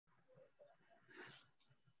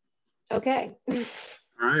Okay.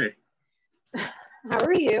 Hi. How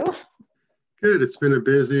are you? Good. It's been a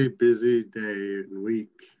busy day and week,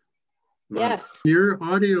 month. Yes. Your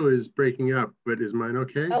audio is breaking up, but is mine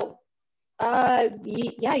okay? Oh,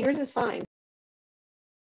 yeah, yours is fine.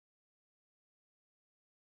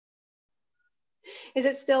 Is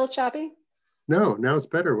it still choppy? No, now it's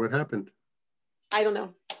better. What happened? I don't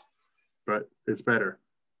know. But it's better.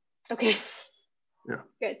 Okay. Yeah.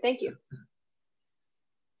 Good. Thank you.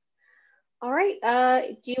 All right.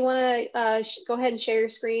 Do you want to go ahead and share your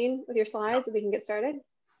screen with your slides and we can get started?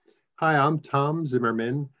 Hi, I'm Tom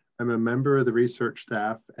Zimmerman. I'm a member of the research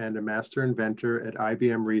staff and a master inventor at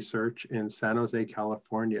IBM Research in San Jose,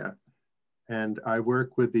 California. And I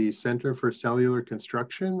work with the Center for Cellular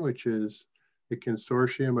Construction, which is a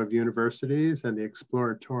consortium of universities and the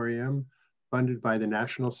Exploratorium funded by the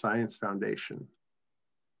National Science Foundation.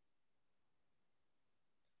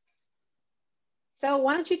 So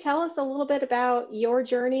why don't you tell us a little bit about your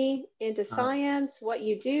journey into science, what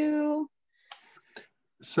you do?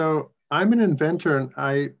 So I'm an inventor, and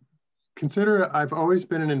I consider I've always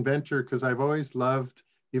been an inventor because I've always loved,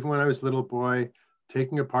 even when I was a little boy,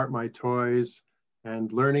 taking apart my toys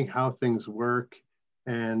and learning how things work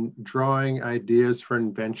and drawing ideas for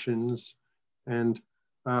inventions. And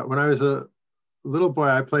when I was a little boy,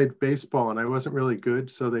 I played baseball and I wasn't really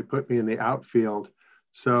good, so they put me in the outfield.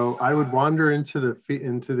 So I would wander into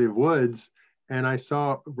the woods, and I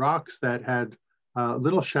saw rocks that had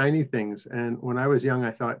little shiny things. And when I was young,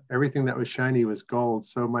 I thought everything that was shiny was gold.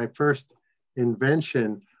 So my first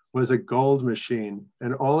invention was a gold machine,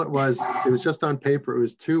 and all it was just on paper. It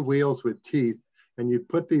was two wheels with teeth, and you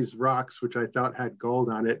put these rocks, which I thought had gold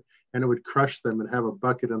on it, and it would crush them and have a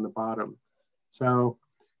bucket on the bottom. So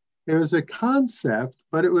it was a concept,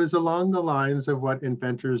 but it was along the lines of what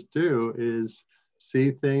inventors do, is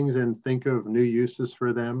see things and think of new uses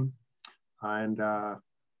for them. And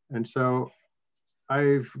so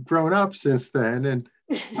I've grown up since then, and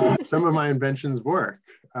some of my inventions work.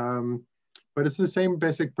 But it's the same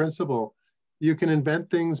basic principle. You can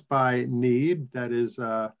invent things by need, that is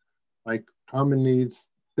like common needs.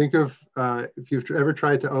 Think of if you've ever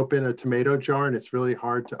tried to open a tomato jar and it's really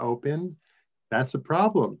hard to open, that's a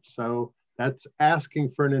problem. So that's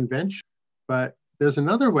asking for an invention. But there's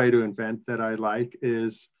another way to invent that I like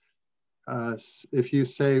is if you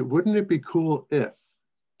say, wouldn't it be cool if ...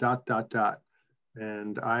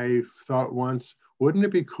 And I thought once, wouldn't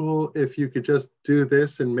it be cool if you could just do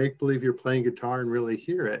this and make believe you're playing guitar and really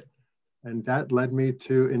hear it? And that led me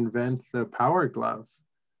to invent the power glove.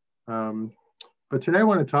 But today I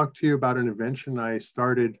want to talk to you about an invention I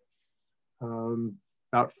started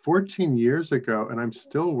about 14 years ago, and I'm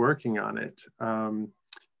still working on it.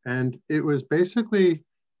 And it was basically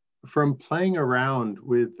from playing around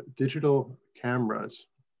with digital cameras.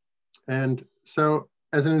 And so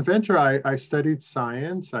as an inventor, I studied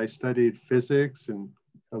science. I studied physics and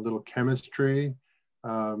a little chemistry,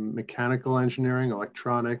 mechanical engineering,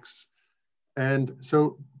 electronics. And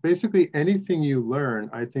so basically anything you learn,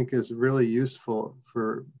 I think, is really useful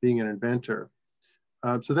for being an inventor.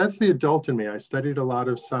 So that's the adult in me. I studied a lot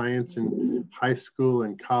of science in high school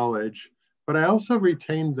and college, but I also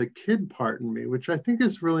retained the kid part in me, which I think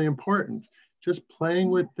is really important, just playing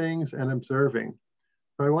with things and observing.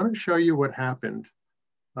 So I want to show you what happened.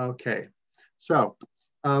 Okay, so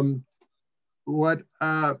in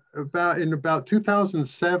about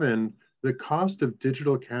 2007, the cost of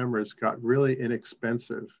digital cameras got really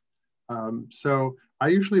inexpensive. So I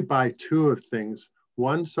usually buy two of things.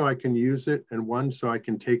 One so I can use it, and one so I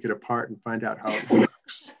can take it apart and find out how it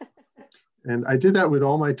works. And I did that with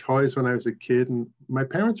all my toys when I was a kid, and my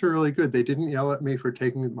parents were really good. They didn't yell at me for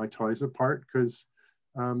taking my toys apart because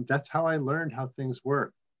that's how I learned how things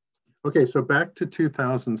work. Okay, so back to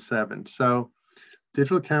 2007. So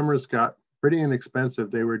digital cameras got pretty inexpensive.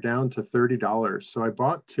 They were down to $30. So I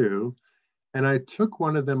bought two, and I took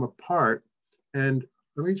one of them apart. And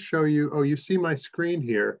let me show you. Oh, you see my screen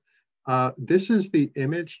here. This is the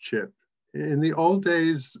image chip. In the old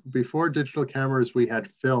days, before digital cameras, we had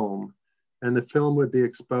film, and the film would be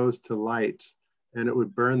exposed to light, and it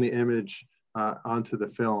would burn the image onto the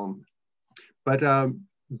film. But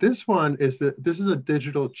this one is this is a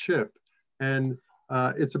digital chip, and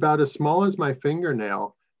it's about as small as my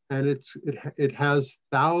fingernail, and it has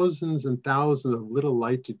thousands and thousands of little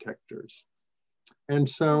light detectors. And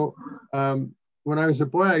so when I was a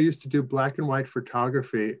boy, I used to do black and white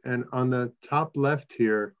photography, and on the top left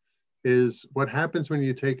here is what happens when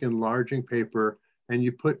you take enlarging paper and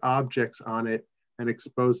you put objects on it and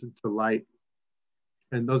expose it to light.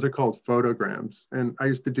 And those are called photograms. And I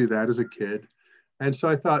used to do that as a kid. And so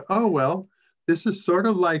I thought, oh, well, this is sort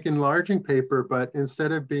of like enlarging paper, but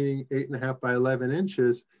instead of being 8.5 by 11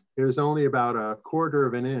 inches, it was only about 1/4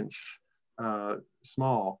 of an inch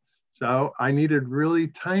small. So I needed really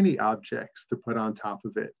tiny objects to put on top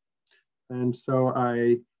of it. And so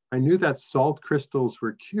I knew that salt crystals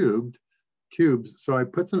were cubes. So I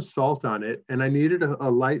put some salt on it, and I needed a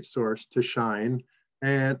light source to shine.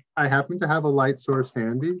 And I happened to have a light source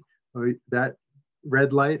handy. That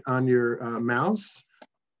red light on your mouse,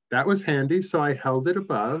 that was handy. So I held it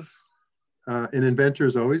above. An inventor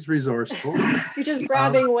is always resourceful. You're just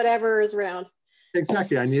grabbing whatever is around.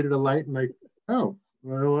 Exactly. I needed a light, and oh,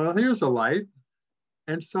 well, here's a light.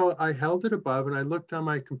 And so I held it above, and I looked on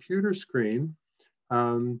my computer screen,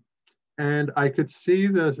 and I could see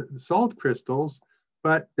the salt crystals,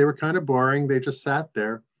 but they were kind of boring. They just sat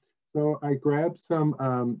there. So I grabbed some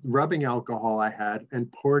rubbing alcohol I had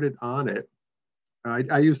and poured it on it.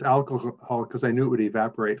 I used alcohol because I knew it would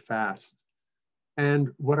evaporate fast.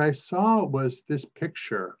 And what I saw was this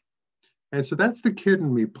picture. And so that's the kid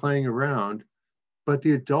in me playing around. But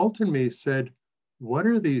the adult in me said, what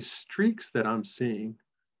are these streaks that I'm seeing?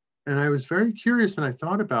 And I was very curious, and I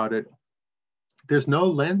thought about it. There's no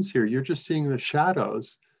lens here. You're just seeing the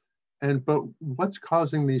shadows. But what's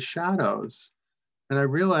causing these shadows? And I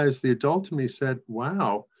realized the adult in me said,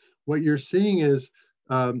 wow, what you're seeing is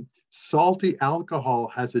salty alcohol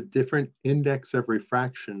has a different index of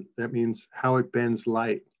refraction. That means how it bends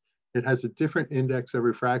light. It has a different index of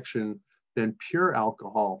refraction than pure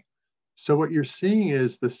alcohol. So what you're seeing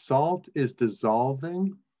is the salt is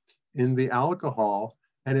dissolving in the alcohol,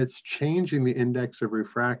 and it's changing the index of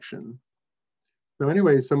refraction. So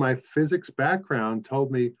anyway, so my physics background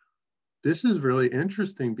told me this is really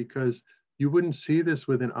interesting because you wouldn't see this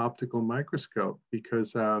with an optical microscope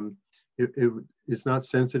because it's not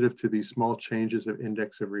sensitive to these small changes of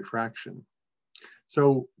index of refraction.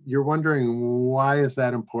 So you're wondering, why is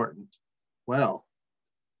that important? Well,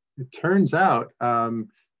 it turns out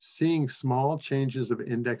seeing small changes of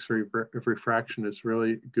index of refraction is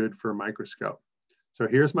really good for a microscope. So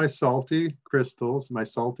here's my salty crystals, my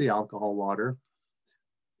salty alcohol water.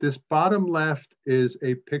 This bottom left is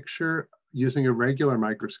a picture using a regular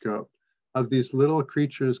microscope of these little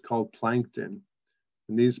creatures called plankton.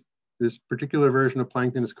 And this particular version of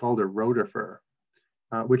plankton is called a rotifer,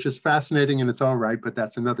 which is fascinating and it's all right, but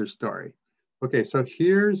that's another story. Okay, so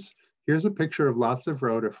here's a picture of lots of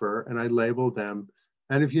rotifer, and I labeled them.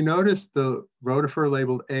 And if you notice, the rotifer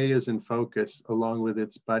labeled A is in focus along with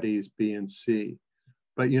its buddies B and C.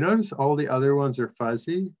 But you notice all the other ones are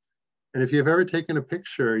fuzzy. And if you've ever taken a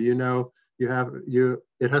picture, you know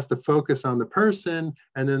it has to focus on the person,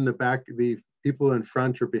 and then the people in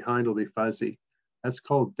front or behind will be fuzzy. That's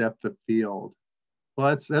called depth of field.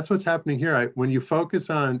 Well, that's what's happening here. When you focus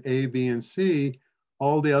on A, B, and C,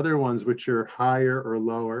 all the other ones, which are higher or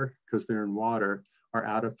lower because they're in water, are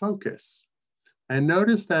out of focus. And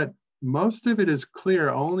notice that most of it is clear.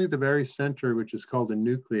 Only the very center, which is called the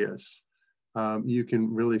nucleus, you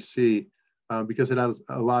can really see because it has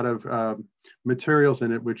a lot of materials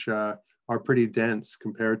in it which are pretty dense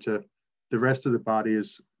compared to the rest of the body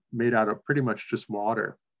is made out of pretty much just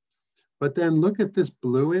water. But then look at this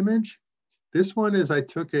blue image. This one is, I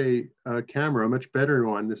took a camera, a much better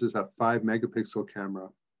one. This is a 5 megapixel camera.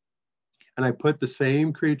 And I put the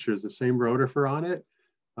same creatures, the same rotifer on it.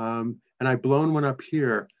 And I blown one up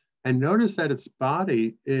here. And notice that its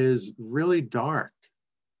body is really dark.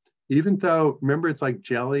 Even though, remember, it's like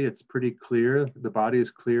jelly, it's pretty clear. The body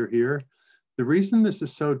is clear here. The reason this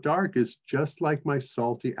is so dark is just like my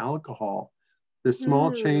salty alcohol. The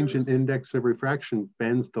small change in index of refraction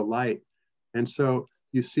bends the light. And so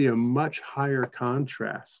you see a much higher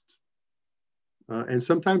contrast. And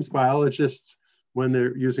sometimes biologists, when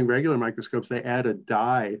they're using regular microscopes, they add a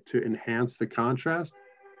dye to enhance the contrast.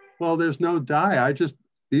 Well, there's no dye.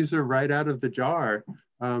 These are right out of the jar.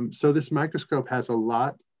 So this microscope has a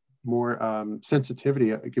lot more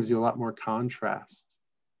sensitivity. It gives you a lot more contrast.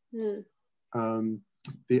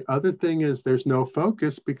 The other thing is there's no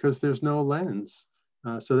focus because there's no lens.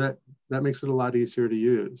 So that makes it a lot easier to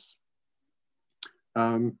use.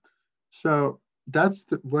 So that's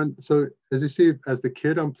the one. So as you see, as the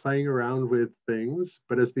kid, I'm playing around with things,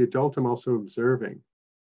 but as the adult, I'm also observing.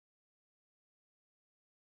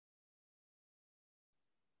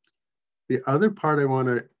 The other part I want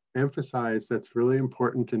to emphasize that's really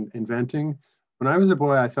important in inventing. When I was a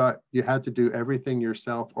boy, I thought you had to do everything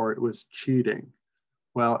yourself or it was cheating.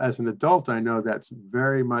 Well, as an adult, I know that's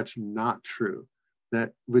very much not true.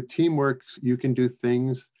 That with teamwork, you can do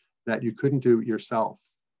things that you couldn't do yourself.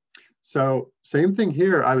 So same thing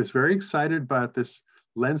here. I was very excited about this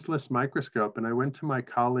lensless microscope. And I went to my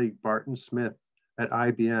colleague, Barton Smith at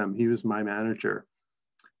IBM. He was my manager.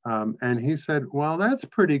 And he said, well, that's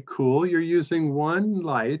pretty cool. You're using one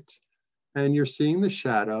light and you're seeing the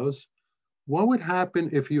shadows. What would happen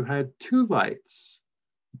if you had two lights?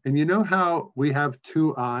 And you know how we have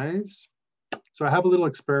two eyes? So I have a little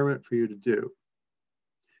experiment for you to do.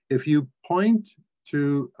 If you point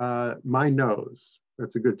to my nose,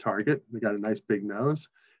 that's a good target. We got a nice big nose.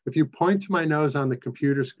 If you point to my nose on the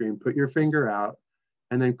computer screen, put your finger out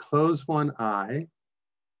and then close one eye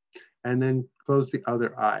and then close the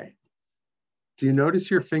other eye. Do you notice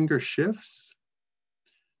your finger shifts?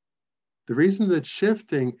 The reason that's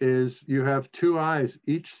shifting is you have two eyes,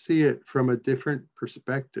 each see it from a different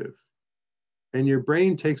perspective. And your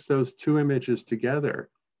brain takes those two images together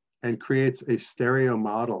and creates a stereo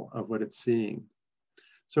model of what it's seeing.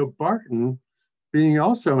 So Barton, being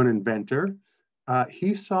also an inventor,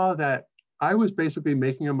 he saw that I was basically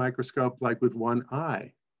making a microscope like with one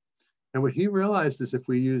eye. And what he realized is if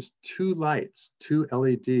we used two lights, two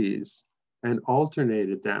LEDs, and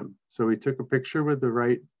alternated them. So we took a picture with the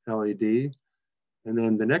right LED, and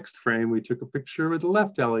then the next frame, we took a picture with the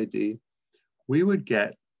left LED, we would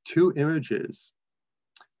get two images.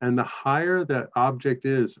 And the higher the object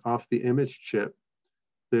is off the image chip,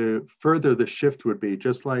 the further the shift would be.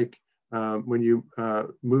 Just like when you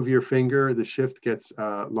move your finger, the shift gets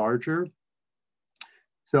larger.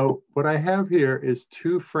 So what I have here is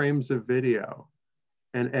 2 frames of video.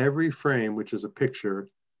 And every frame, which is a picture,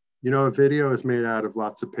 you know, a video is made out of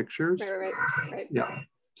lots of pictures. Right. Yeah.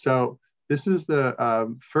 So this is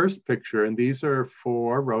the first picture, and these are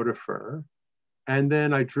for rotifer. And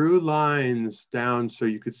then I drew lines down so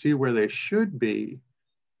you could see where they should be.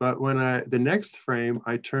 But when the next frame,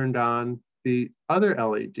 I turned on the other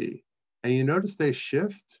LED. And you notice they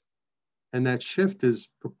shift. And that shift is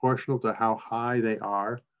proportional to how high they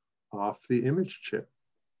are off the image chip.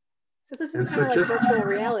 So this is kind of like virtual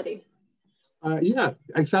reality. Yeah,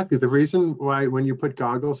 exactly. The reason why when you put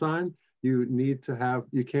goggles on, you need to have,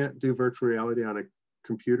 you can't do virtual reality on a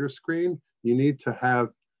computer screen. You need to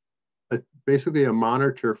have basically a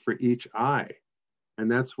monitor for each eye. And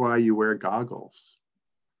that's why you wear goggles.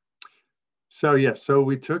 So yeah, so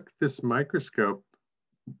we took this microscope.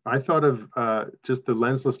 I thought of just the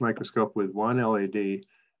lensless microscope with one LED,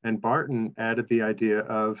 and Barton added the idea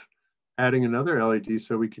of adding another LED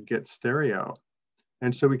so we could get stereo.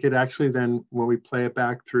 And so we could actually then, when we play it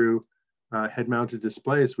back through head-mounted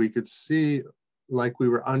displays, we could see like we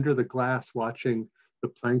were under the glass watching the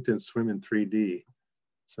plankton swim in 3D.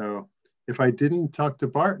 So if I didn't talk to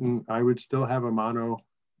Barton, I would still have a mono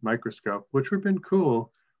microscope, which would have been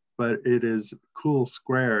cool, but it is cool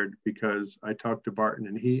squared because I talked to Barton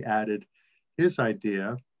and he added his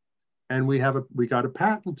idea, and we got a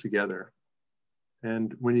patent together.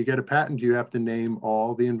 And when you get a patent, you have to name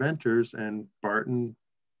all the inventors, and Barton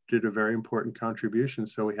did a very important contribution.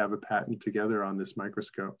 So we have a patent together on this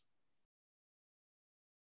microscope.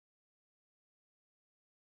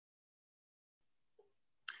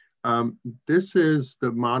 This is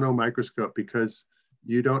the mono microscope because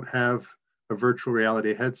you don't have a virtual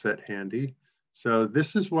reality headset handy. So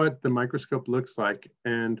this is what the microscope looks like.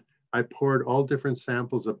 And I poured all different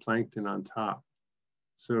samples of plankton on top.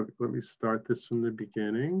 So let me start this from the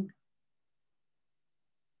beginning.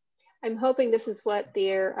 I'm hoping this is what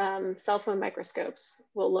their cell phone microscopes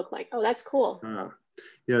will look like. Oh, that's cool.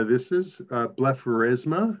 Yeah, this is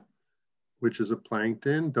Blepharisma, which is a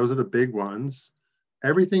plankton. Those are the big ones.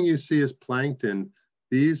 Everything you see is plankton.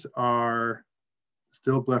 These are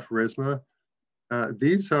still Blepharisma.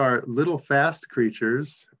 These are little fast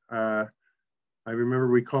creatures. I remember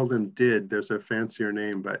we called them did. There's a fancier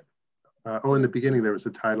name, but in the beginning there was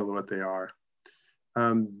a title of what they are.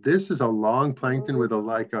 This is a long plankton with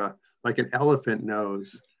like an elephant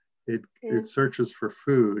nose. It searches for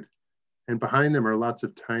food, and behind them are lots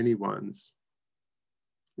of tiny ones.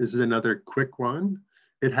 This is another quick one.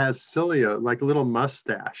 It has cilia, like a little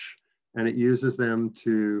mustache, and it uses them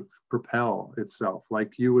to propel itself.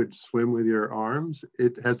 Like you would swim with your arms,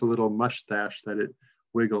 it has a little mustache that it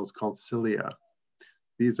wiggles called cilia.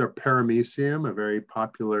 These are paramecium, a very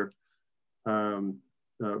popular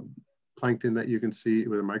plankton that you can see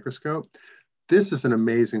with a microscope. This is an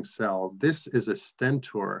amazing cell. This is a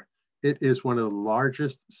stentor. It is one of the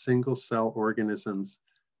largest single cell organisms.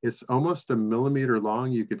 It's almost a millimeter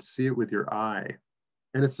long. You could see it with your eye.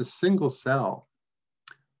 And it's a single cell.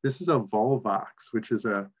 This is a volvox, which is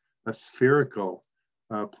a spherical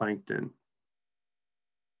plankton.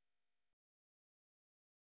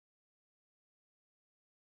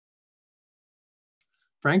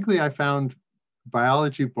 Frankly, I found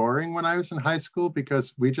biology boring when I was in high school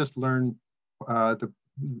because we just learned the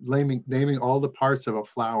naming all the parts of a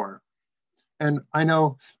flower. And I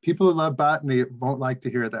know people who love botany won't like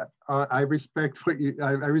to hear that. I respect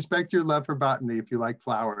I respect your love for botany if you like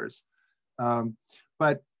flowers.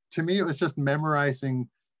 But to me, it was just memorizing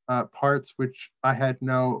parts which I had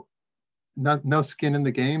no skin in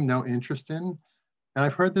the game, no interest in. And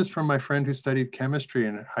I've heard this from my friend who studied chemistry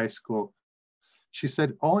in high school. She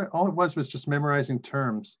said all it was just memorizing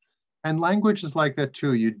terms. And language is like that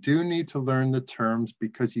too. You do need to learn the terms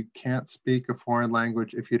because you can't speak a foreign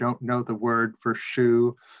language if you don't know the word for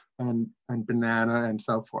shoe and banana and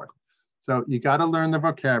so forth. So you got to learn the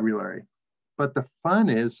vocabulary. But the fun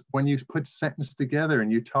is when you put sentences together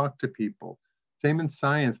and you talk to people. Same in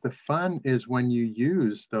science. The fun is when you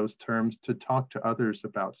use those terms to talk to others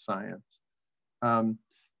about science.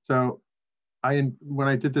 So when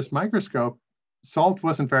I did this microscope, salt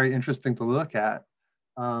wasn't very interesting to look at.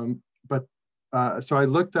 So I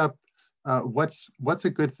looked up what's a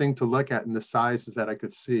good thing to look at in the sizes that I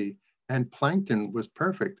could see. And plankton was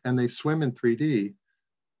perfect, and they swim in 3D.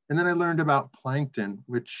 And then I learned about plankton,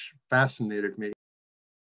 which fascinated me.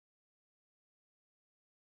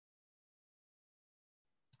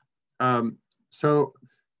 So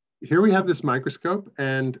here we have this microscope,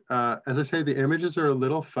 and as I say, the images are a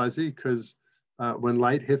little fuzzy because when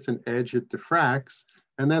light hits an edge, it diffracts,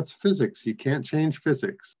 and that's physics. You can't change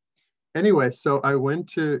physics. Anyway, so I went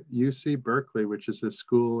to UC Berkeley, which is a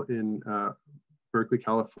school in Berkeley,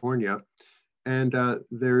 California, and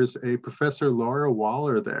there's a Professor Laura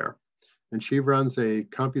Waller there, and she runs a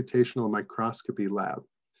computational microscopy lab.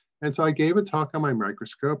 And so I gave a talk on my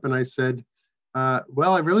microscope, and I said,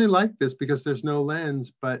 well, I really like this because there's no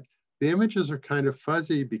lens, but the images are kind of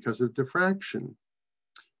fuzzy because of diffraction.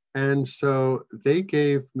 And so they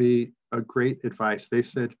gave me a great advice. They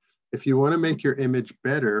said, if you want to make your image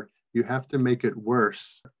better, you have to make it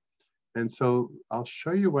worse. And so I'll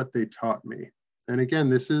show you what they taught me. And again,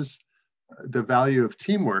 this is the value of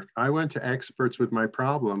teamwork. I went to experts with my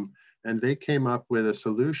problem, and they came up with a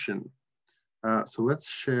solution. So let's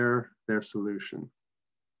share their solution.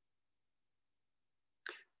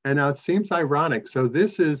 And now it seems ironic. So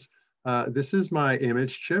this is my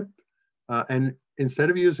image chip. And instead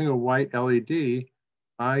of using a white LED,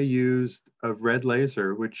 I used a red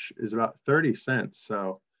laser, which is about 30 cents.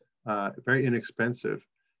 So very inexpensive.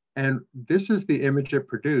 And this is the image it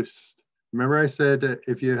produced. Remember I said,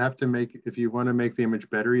 if you want to make the image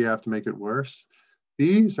better, you have to make it worse.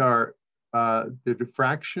 These are the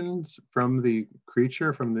diffractions from the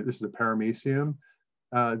creature, this is a paramecium.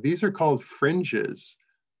 These are called fringes.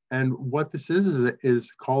 And what this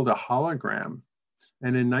is called a hologram.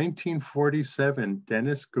 And in 1947,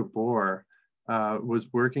 Dennis Gabor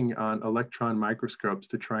was working on electron microscopes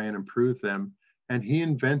to try and improve them. And he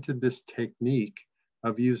invented this technique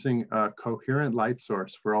of using a coherent light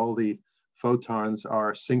source where all the photons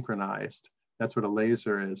are synchronized. That's what a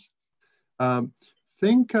laser is.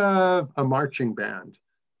 Think of a marching band,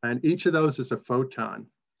 and each of those is a photon.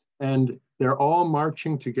 And they're all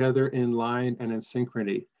marching together in line and in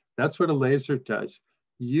synchrony. That's what a laser does.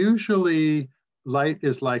 Usually, light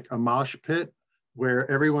is like a mosh pit where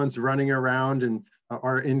everyone's running around and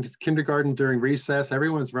are in kindergarten during recess,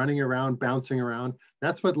 everyone's running around, bouncing around.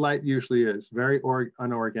 That's what light usually is, very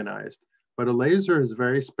unorganized. But a laser is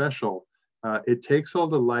very special. It takes all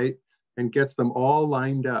the light and gets them all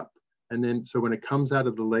lined up. And then, so when it comes out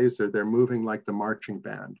of the laser, they're moving like the marching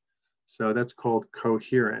band. So that's called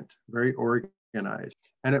coherent, very organized.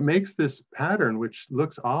 And it makes this pattern, which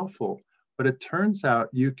looks awful, but it turns out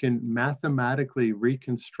you can mathematically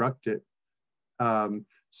reconstruct it.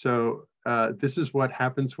 This is what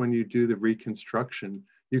happens when you do the reconstruction.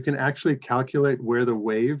 You can actually calculate where the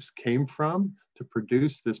waves came from to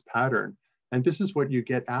produce this pattern. And this is what you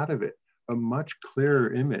get out of it, a much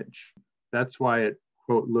clearer image. That's why it,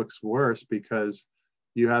 quote, looks worse, because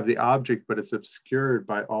you have the object, but it's obscured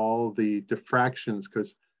by all the diffractions,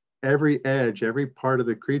 because every edge, every part of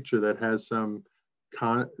the creature that has some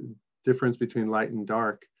difference between light and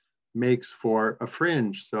dark makes for a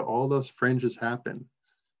fringe. So all those fringes happen.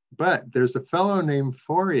 But there's a fellow named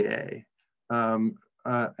Fourier, and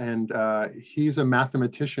he's a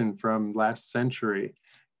mathematician from last century.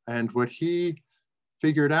 And what he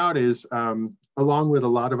figured out is, along with a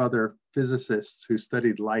lot of other physicists who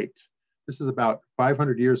studied light, this is about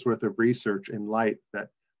 500 years worth of research in light that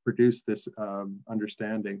produced this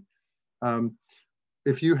understanding.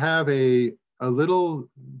 If you have a little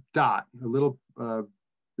dot,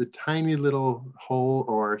 the tiny little hole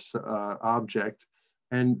or object,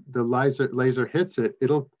 and the laser hits it,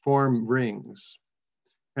 it'll form rings.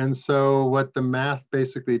 And so what the math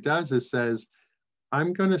basically does is says,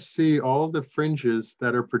 I'm going to see all the fringes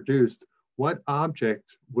that are produced. What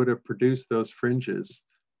object would have produced those fringes?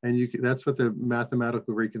 And that's what the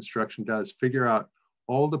mathematical reconstruction does, figure out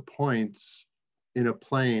all the points in a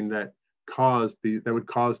plane that would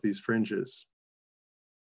cause these fringes.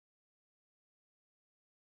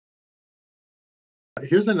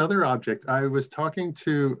 Here's another object. I was talking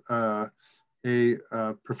to a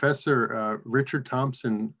professor, Richard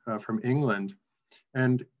Thompson from England,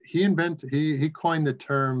 and he coined the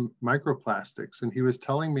term microplastics, and he was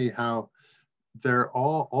telling me how they're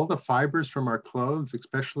all the fibers from our clothes,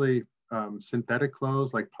 especially synthetic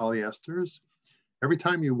clothes like polyesters. Every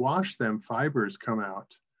time you wash them, fibers come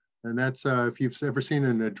out. And that's, if you've ever seen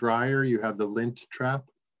in a dryer, you have the lint trap.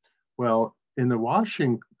 Well, in the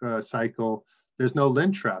washing cycle, there's no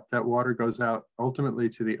lint trap. That water goes out ultimately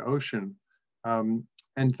to the ocean. And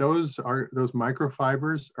those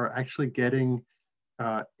microfibers are actually getting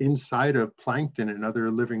inside of plankton and other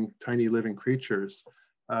tiny living creatures.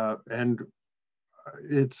 And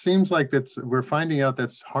it seems like we're finding out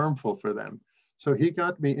that's harmful for them. So he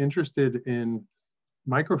got me interested in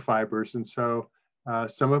microfibers. And so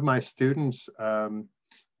some of my students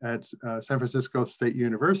at San Francisco State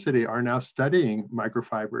University are now studying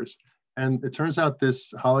microfibers. And it turns out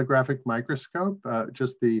this holographic microscope,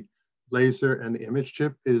 just the laser and the image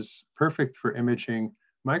chip, is perfect for imaging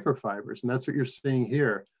microfibers. And that's what you're seeing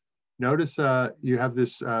here. Notice you have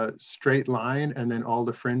this straight line and then all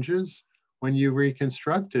the fringes. When you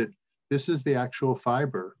reconstruct it, this is the actual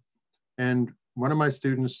fiber. And one of my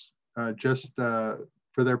students for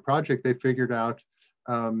their project, they figured out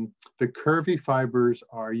the curvy fibers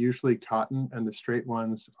are usually cotton and the straight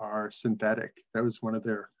ones are synthetic. That was one of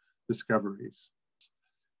their discoveries.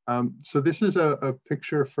 So this is a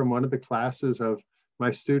picture from one of the classes of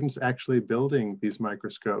my students actually building these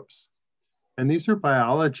microscopes. And these are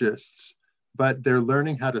biologists, but they're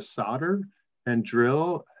learning how to solder and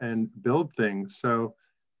drill and build things. So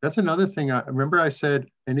that's another thing. Remember I said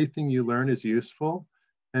anything you learn is useful.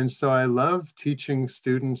 And so I love teaching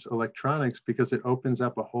students electronics because it opens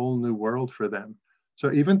up a whole new world for them.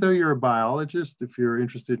 So even though you're a biologist, if you're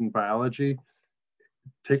interested in biology,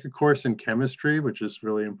 take a course in chemistry, which is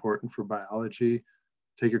really important for biology.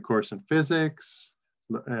 Take a course in physics,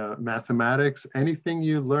 mathematics. Anything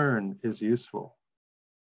you learn is useful.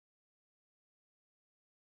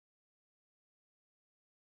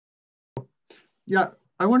 Yeah,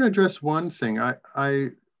 I want to address one thing. I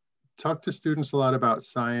talk to students a lot about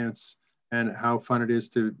science and how fun it is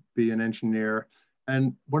to be an engineer.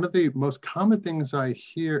 And one of the most common things I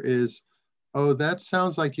hear is, oh, that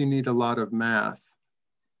sounds like you need a lot of math.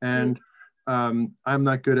 And I'm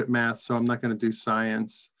not good at math, so I'm not going to do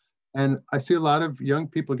science. And I see a lot of young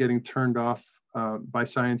people getting turned off by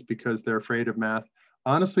science because they're afraid of math.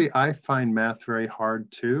 Honestly, I find math very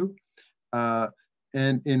hard too. And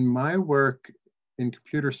in my work in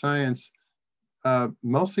computer science,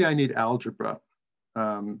 mostly I need algebra.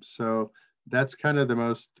 So that's kind of the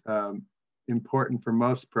most important for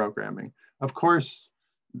most programming. Of course,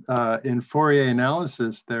 in Fourier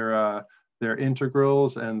analysis, their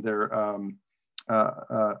integrals and their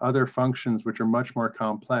other functions, which are much more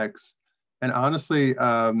complex. And honestly,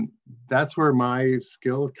 that's where my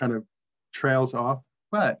skill kind of trails off,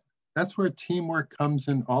 but that's where teamwork comes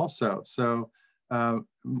in also. So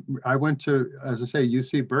I went to, as I say,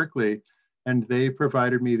 UC Berkeley, and they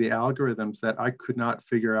provided me the algorithms that I could not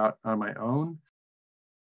figure out on my own.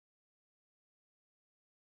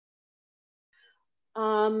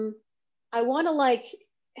 I want to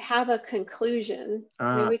have a conclusion,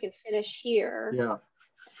 so maybe we can finish here. Yeah.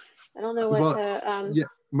 I don't know what to. Yeah,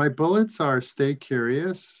 my bullets are stay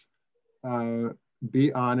curious,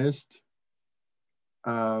 be honest,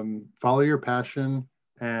 follow your passion,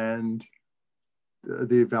 and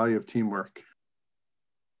the value of teamwork.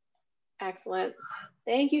 Excellent.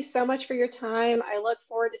 Thank you so much for your time. I look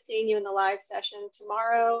forward to seeing you in the live session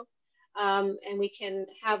tomorrow, and we can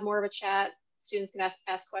have more of a chat. Students can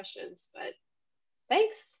ask questions, but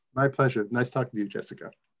thanks. My pleasure. Nice talking to you,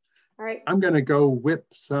 Jessica. All right. I'm going to go whip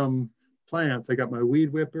some plants. I got my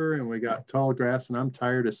weed whipper and we got tall grass, and I'm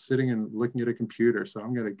tired of sitting and looking at a computer. So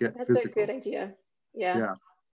I'm going to get physical. That's a good idea. Yeah.